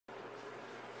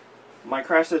My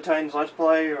Crash of the Titans Let's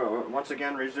Play once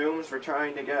again resumes. We're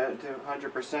trying to get to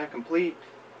 100% complete,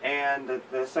 and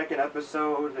the second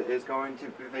episode is going to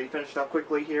be finished up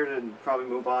quickly here to probably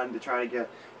move on to try to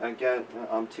get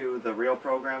to the real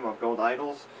program of Gold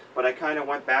Idols. But I kind of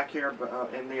went back here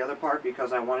in the other part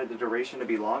because I wanted the duration to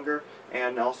be longer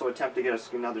and also attempt to get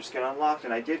another skin unlocked,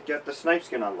 and I did get the Snipe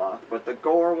Skin unlocked, but the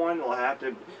Gore one will have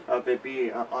to be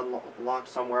unlocked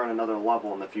somewhere on another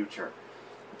level in the future.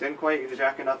 Didn't quite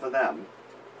jack enough of them.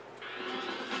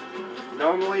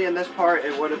 Normally in this part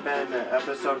it would have been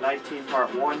episode 19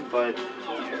 part 1, but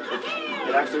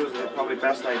it actually was probably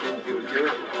best I didn't do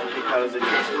it because it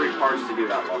takes 3 parts to do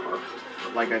that level,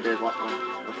 like I did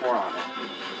before on it.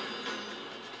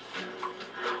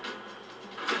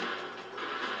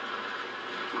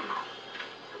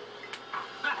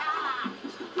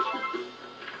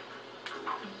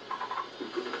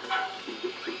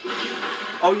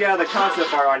 Oh yeah, the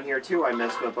concept bar on here too I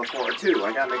missed before too.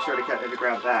 I gotta make sure to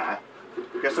grab that.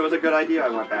 Guess it was a good idea I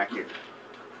went back here.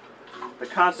 The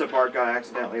concept art got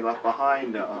accidentally left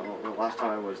behind the last time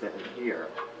I was here.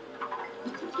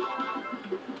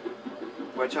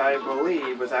 Which I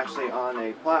believe was actually on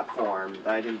a platform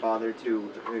that I didn't bother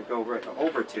to go right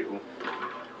over to.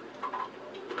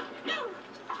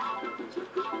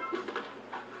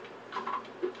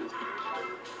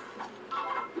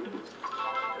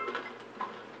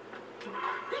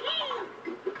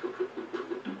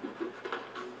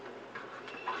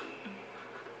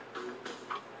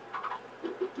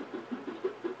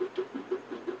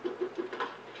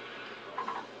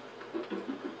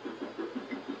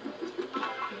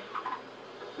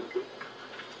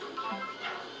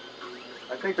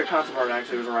 I think the concept art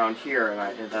actually was around here,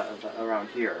 around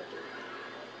here.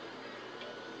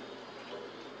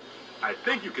 I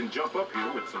think you can jump up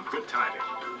here with some good timing.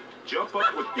 Jump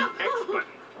up with the X button.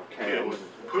 Okay. Then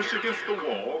push against the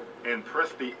wall and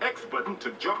press the X button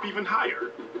to jump even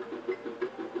higher.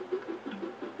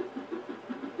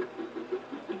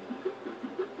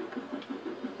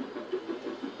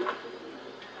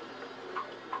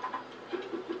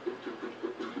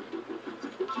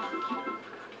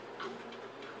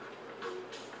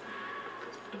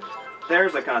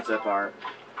 There's the concept art.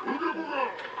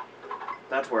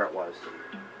 That's where it was.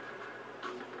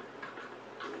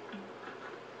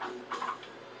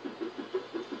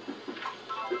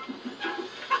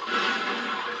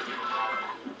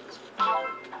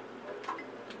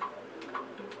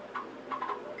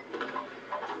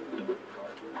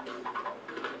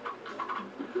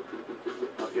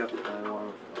 Oh, yep, I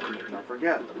want to not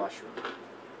forget the mushroom.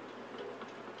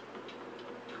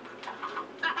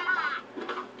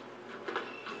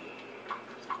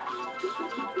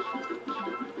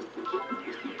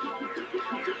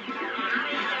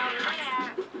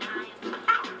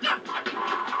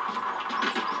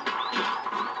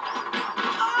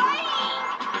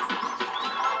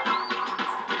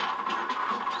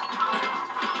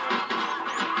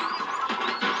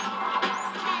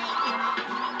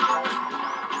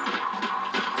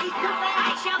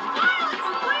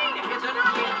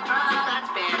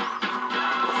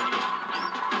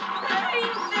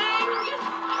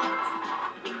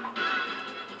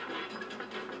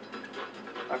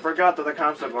 I forgot that the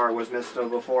concept art was missed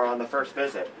before on the first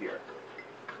visit here.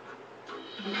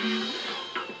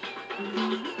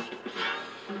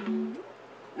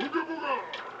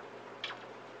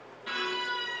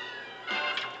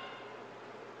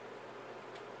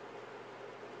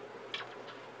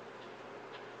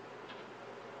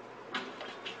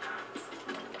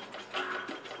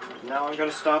 Now I'm going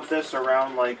to stop this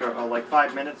around like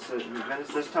 5 minutes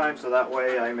this time, so that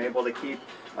way I'm able to keep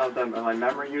my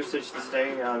memory usage to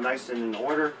stay nice and in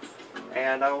order.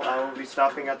 And I will be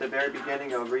stopping at the very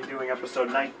beginning of redoing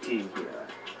episode 19 here.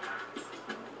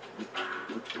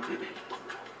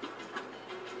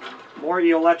 More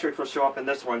E-Electric will show up in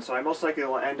this one, so I most likely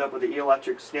will end up with the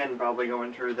E-Electric skin probably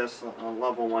going through this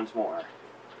level once more.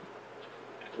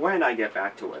 When I get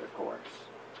back to it, of course.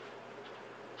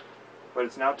 But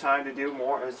it's now time to do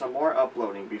some more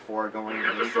uploading before going into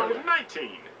Episode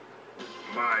 19,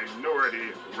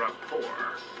 Minority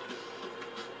Rapport.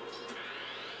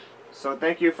 So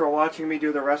thank you for watching me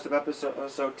do the rest of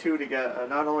episode 2 to get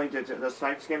not only the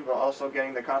Snipe Skin, but also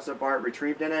getting the concept art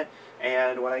retrieved in it.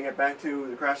 And when I get back to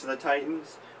the Crash of the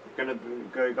Titans, we're going to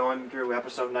be going through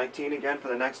episode 19 again for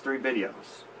the next 3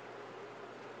 videos.